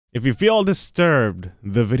If you feel disturbed,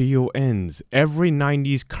 the video ends. Every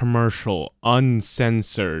 90s commercial,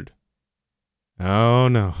 uncensored. Oh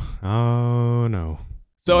no, oh no.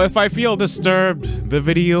 So if I feel disturbed, the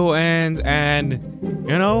video ends, and,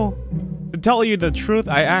 you know, to tell you the truth,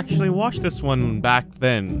 I actually watched this one back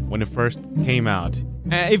then, when it first came out.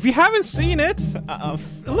 If you haven't seen it, a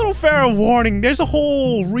little fair warning, there's a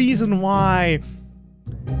whole reason why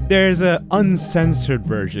there's an uncensored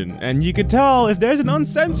version, and you could tell if there's an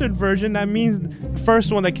uncensored version, that means the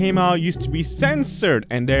first one that came out used to be censored,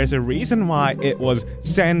 and there's a reason why it was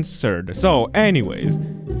censored. So anyways,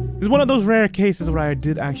 it's one of those rare cases where I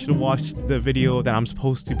did actually watch the video that I'm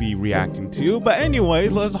supposed to be reacting to, but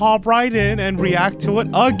anyways, let's hop right in and react to it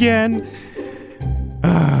again.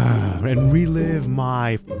 And relive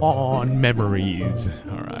my fond memories.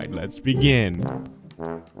 Alright, let's begin.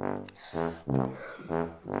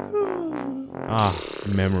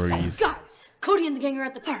 Memories. Guys, Cody and the gang are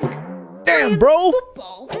at the park. Damn, bro!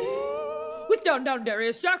 Football with down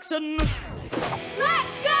Darius Jackson.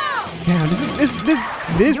 Let's go! Damn,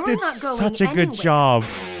 this did such a good job.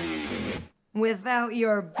 Without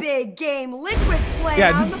your big game liquid slam.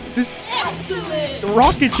 Yeah, this Excellent.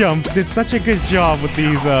 Rocket Jump did such a good job with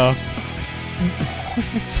these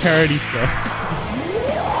parody stuff.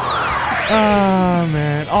 Oh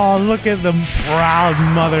man. Oh, look at the proud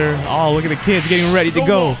mother. Oh, look at the kids getting ready to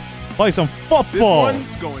go play some football. This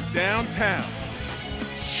one's going downtown.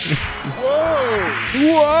 Whoa!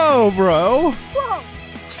 Whoa, bro. Whoa!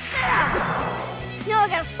 Check it out! Now I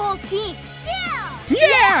got a full team. Yeah!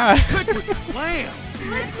 Yeah! Liquid slam!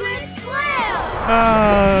 Liquid slam!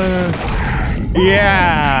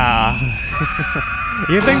 Yeah.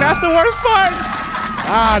 You think that's the worst part?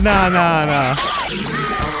 Ah, no.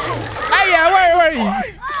 Hey, yeah, wait.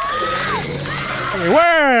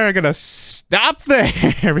 We're gonna stop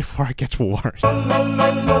there before it gets worse.